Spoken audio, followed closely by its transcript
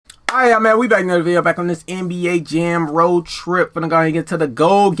Alright, man, we back in another video, back on this NBA Jam road trip. Gonna go ahead and get to the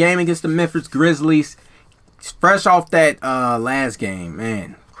gold game against the Memphis Grizzlies. Fresh off that last game,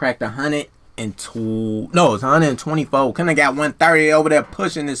 man. Cracked 102. No, it's 124. Couldn't have got 130 over there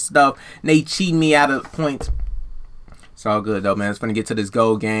pushing this stuff. And they cheating me out of points. It's all good though, man. It's gonna get to this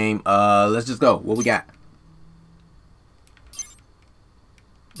gold game. Let's just go. What we got?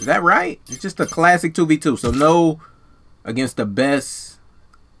 Is that right? It's just a classic 2v2. So no against the best.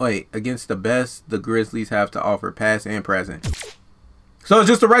 Wait, against the best the Grizzlies have to offer, past and present. So it's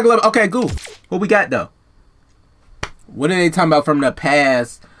just a regular. Okay, cool. What we got though? What are they talking about from the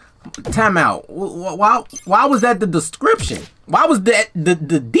past? Timeout. Why was that the description? Why was that the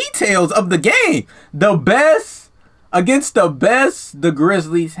details of the game? The best against the best the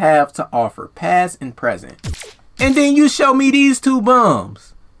Grizzlies have to offer, past and present. And then you show me these two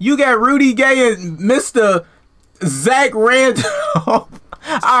bums. You got Rudy Gay and Mr. Zach Randolph.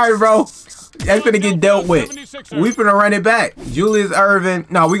 Alright, bro. That's gonna get dealt with. We finna run it back. Julius Irvin.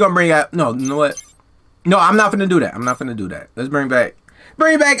 No, we gonna bring out. No, you know what? No, I'm not finna do that. I'm not finna do that. Let's bring back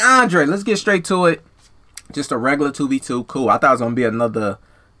Andre. Let's get straight to it. Just a regular 2v2. Cool. I thought it was gonna be another,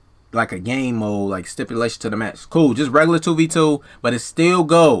 like a game mode, like stipulation to the match. Cool. Just regular 2v2, but it's still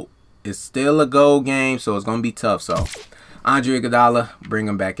gold. It's still a gold game, so it's gonna be tough. So, Andre Iguodala, bring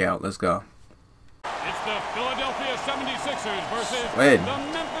him back out. Let's go. It's the Philadelphia 76ers versus Wait. the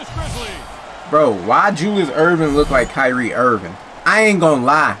Memphis Grizzlies. Bro, why Julius Irvin look like Kyrie Irving? I ain't gonna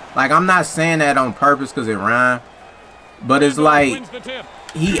lie. Like, I'm not saying that on purpose because it rhymes. But it's like,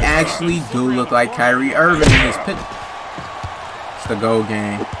 he actually do look like Kyrie Irving in his picture. It's the gold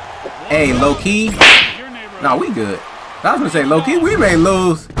game. Hey, low-key. No, we good. I was gonna say, low-key, we may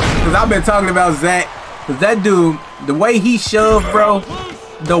lose. Because I've been talking about Zach. Because that dude, the way he shoved, bro.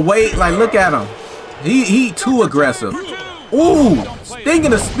 The way, like, look at him. He too aggressive. Ooh,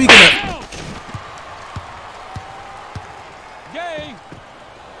 speaking of.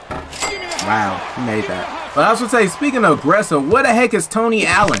 Wow, he made that. But I was gonna say, speaking of aggressive, what the heck is Tony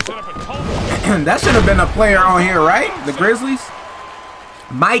Allen? That should have been a player on here, right? The Grizzlies?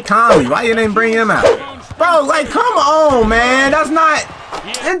 Mike Conley, why you didn't bring him out? Bro, like, come on, man. That's not.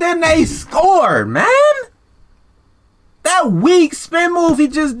 And then they scored, man. That weak spin move he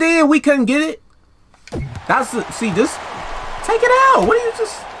just did, we couldn't get it. That's the, see, just take it out. What are you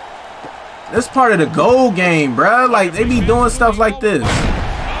just? This part of the goal game, bro. Like, they be doing stuff like this.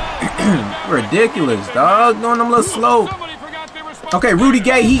 Ridiculous, dog. Doing them a little slow. Okay, Rudy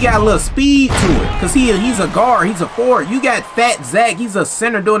Gay, he got a little speed to it. Because he's a guard. He's a forward. You got Fat Zach. He's a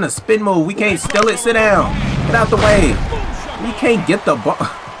center doing a spin move. We can't steal it. Sit down. Get out the way. We can't get the ball.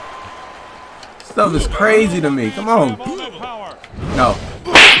 Stuff is crazy to me. Come on. No.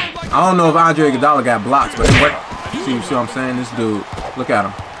 I don't know if Andre Iguodala got blocks, but it worked. See what I'm saying? This dude. Look at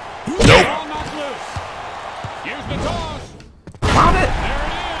him. Nope. Found it.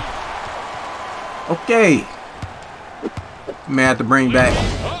 Okay. May have to bring back.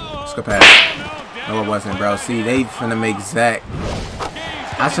 Let's go pass. No, it wasn't, bro. See, they finna make Zach.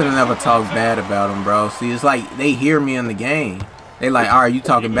 I should have never talked bad about him, bro. See, it's like they hear me in the game. They like, all right, you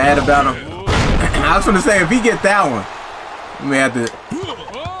talking bad about him? I was gonna say, if he get that one, we may have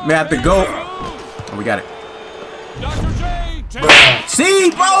to go. Oh, we got it.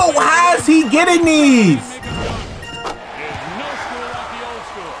 See, bro, how is he getting these?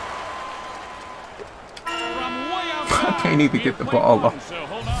 I can't even get the ball off.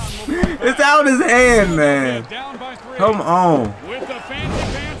 It's out his hand, man. Come on.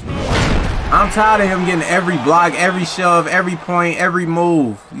 I'm tired of him getting every block, every shove, every point, every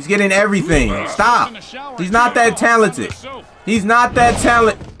move. He's getting everything. Stop. He's not that talented. He's not that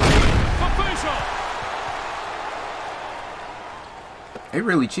talented. They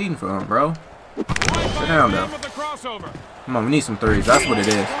really cheating for him, bro. Sit down, though. Come on, we need some threes. That's what it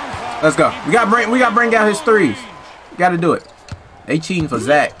is. Let's go. We got to bring out his threes. We got to do it. They cheating for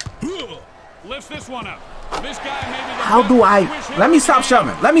Zach. How do I? Let me stop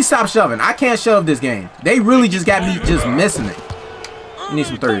shoving. Let me stop shoving. I can't shove this game. They really just got me just missing it. We need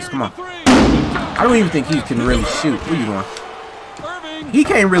some threes. Come on. I don't even think he can really shoot. What are you doing? He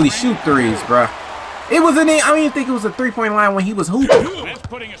can't really shoot threes, bruh. It was an. I don't even think it was a three-point line when he was hooping.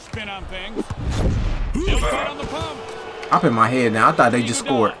 Up in my head now. I thought they just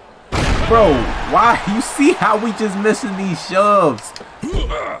scored. Bro, why? You see how we just missing these shoves?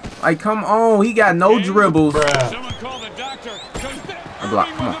 Like, come on. He got no dribbles. A block.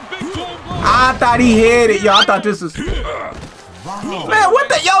 Come on. I thought he had it. Yo, I thought this was. Man, what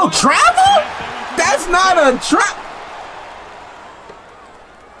the? Yo, travel? That's not a trap.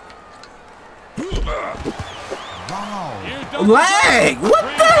 Lag! What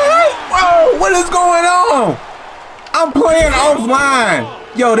the heck? What is going on? I'm playing offline.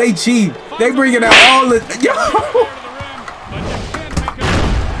 Yo, they cheat. They bringing out all the. Yo.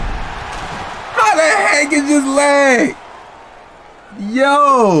 How the heck is just lag?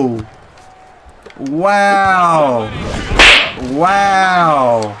 Yo. Wow.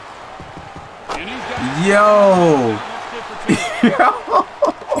 Wow. Yo.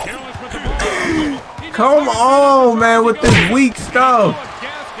 Come on, man, with this weak stuff.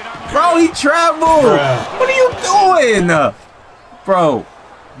 Bro, he traveled. What are you doing? Bro,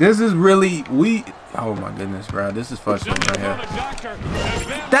 this is really oh my goodness, bro. This is frustrating right here.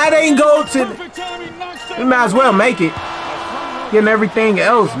 That ain't go to. We might as well make it. Getting everything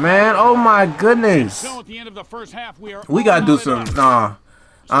else, man. Oh my goodness. We gotta do some. Nah,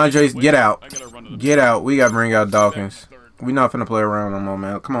 Andres, get out. Get out. We gotta bring out Dawkins. We not finna play around no more,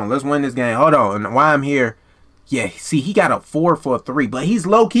 man. Come on, let's win this game. Hold on. And while I'm here, yeah, see, he got a 4 for a 3, but he's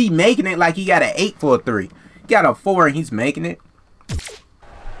low-key making it like he got an 8 for a 3. He got a 4 and he's making it.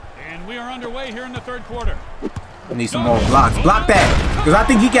 And we are underway here in the third quarter. I need some more blocks. Block that, because I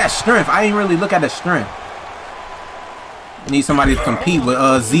think he got strength. I didn't really look at his strength. Need somebody to compete with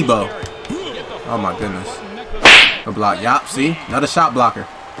Zebo. Oh my goodness. A block. Yup, see? Another shot blocker.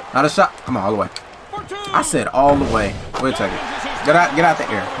 Not a shot. Come on, all the way. I said all the way. Wait a second. Get out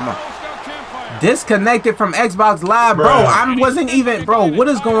the air. Come on. Disconnected from Xbox Live, bro. I wasn't even, bro. What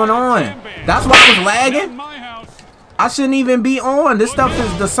is going on? That's why I was lagging. I shouldn't even be on. This stuff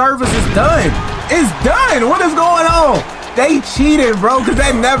is, the service is done. It's done. What is going on? They cheated, bro, because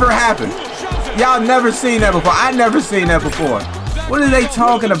that never happened. Y'all never seen that before. I never seen that before. What are they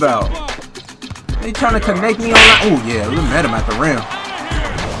talking about? They trying to connect me online. Oh yeah, we met him at the rim.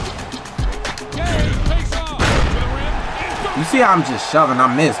 You see how I'm just shoving,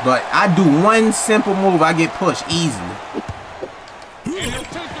 I miss, but I do one simple move, I get pushed easily.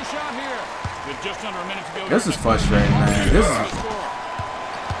 This is frustrating, man. This is.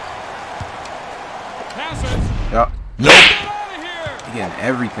 Yup. Nope. You're getting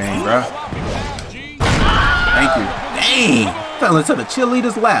everything, bro. Thank you. Dang. Fell into the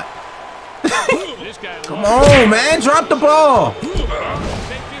cheerleader's lap. Come on, man. Drop the ball.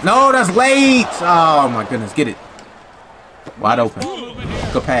 No, that's late. Oh, my goodness. Get it. Wide open.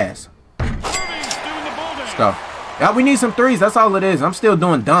 Good pass. Let's go. Yeah, we need some threes. That's all it is. I'm still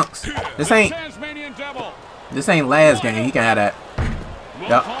doing dunks. This ain't last game. He can have that.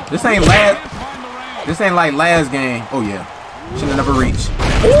 Yep. This ain't like last game. Oh yeah. Should have never reached.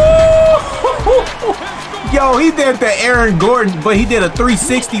 Ooh! Yo, he did the Aaron Gordon, but he did a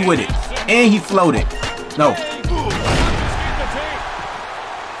 360 with it. And he floated. No.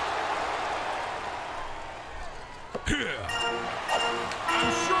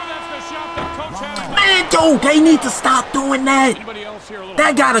 Man, dude, they need to stop doing that.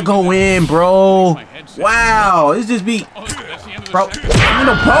 That gotta go in, bro. Wow, it's just be, bro. I'm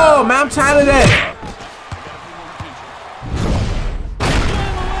in the ball, man. I'm tired of that.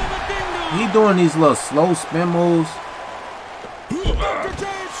 He doing these little slow spin moves.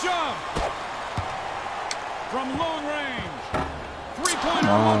 Come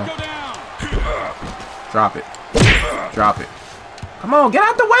on. Drop it. Drop it. Come on, get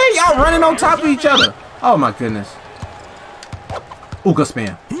out the way. Y'all running on top of each other. Oh my goodness. Ooh, good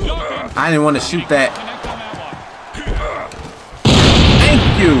spam. I didn't want to shoot that. Thank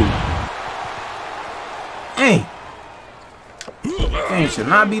you. Dang. Dang, should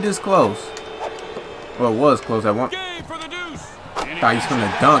not be this close. Well, it was close at one. Thought he's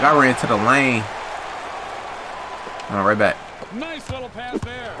gonna dunk. I ran to the lane. Right back. Nice little pass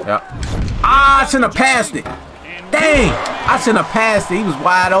there. Yep. Ah, I shouldn't have passed it. Dang, I shouldn't have passed it. He was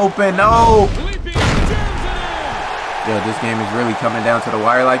wide open. No. Yo, this game is really coming down to the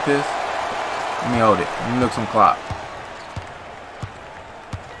wire like this. Let me hold it. Let me look some clock.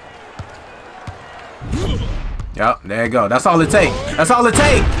 Yep, there you go. That's all it takes. That's all it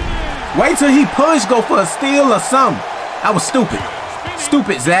takes. Wait till he push, go for a steal or something. That was stupid.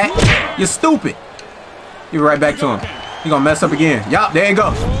 Stupid, Zach. You're stupid. Give it right back to him. He gonna mess up again. Yup, there you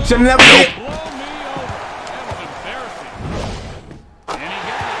go. Should've never hit.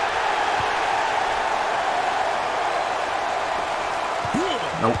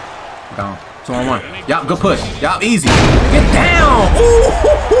 Nope. Gone. 2-on-1. Yup, good push. Yup, easy. Get down. Ooh.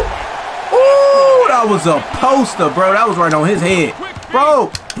 Ooh, that was a poster, bro. That was right on his head.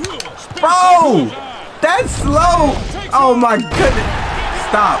 Bro. Bro. That's slow. Oh my goodness.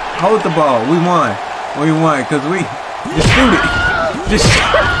 Stop. Hold the ball. We won. We won because we just shoot it. Just shoot.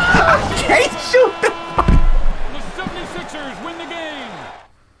 I can't shoot the ball. The 76ers win the game.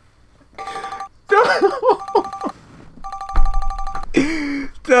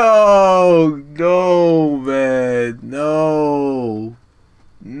 No, no, man. No.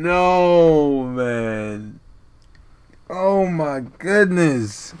 No, man. Oh, my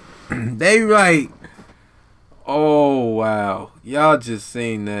goodness. They like... Oh, wow. Y'all just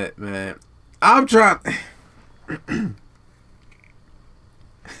seen that, man. I'm trying...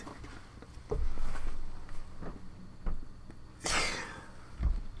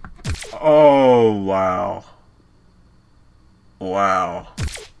 Oh, wow. Wow.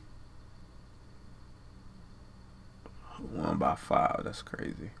 1 by 5. That's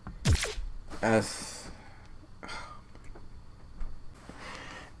crazy. That's...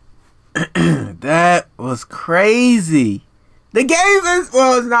 That was crazy. The game is...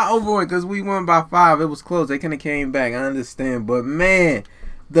 Well, it's not over because we won by 5. It was close. They could have came back. I understand. But, man,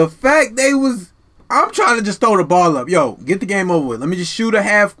 the fact they was... I'm trying to just throw the ball up. Yo, get the game over with. Let me just shoot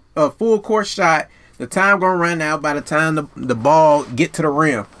a full court shot. The time gonna run out by the time the ball get to the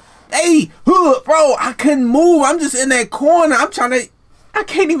rim. Hey, bro, I couldn't move. I'm just in that corner. I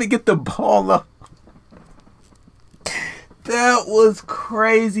can't even get the ball up. That was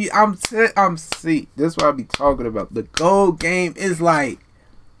crazy. I'm see. This is what I be talking about. The gold game is like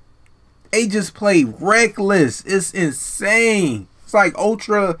they just play reckless. It's insane. It's like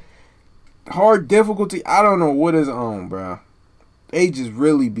ultra hard difficulty. I don't know what is on, bro. They just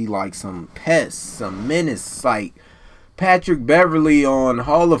really be like some pests, some menace, like Patrick Beverly on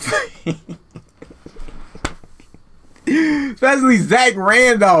Hall of Fame. Especially Zach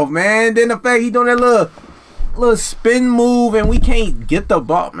Randolph, man. Then the fact he doing that little spin move and we can't get the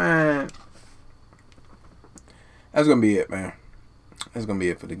ball, man. That's gonna be it, man. That's gonna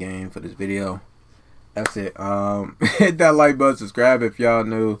be it for the game, for this video. That's it. Hit that like button, subscribe if y'all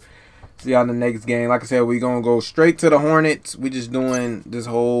new. See y'all in the next game. Like I said, we gonna go straight to the Hornets. We just doing this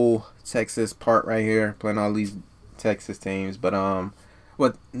whole Texas part right here, playing all these Texas teams. But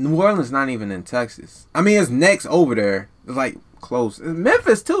what, New Orleans not even in Texas. I mean, it's next over there. It's like close. It's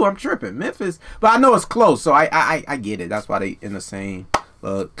Memphis too. I'm tripping. Memphis, but I know it's close, so I get it. That's why they in the same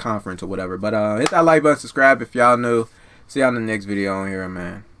conference or whatever. But hit that like button, subscribe if y'all new. See y'all in the next video on here,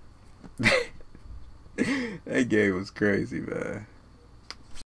 man. That game was crazy, man.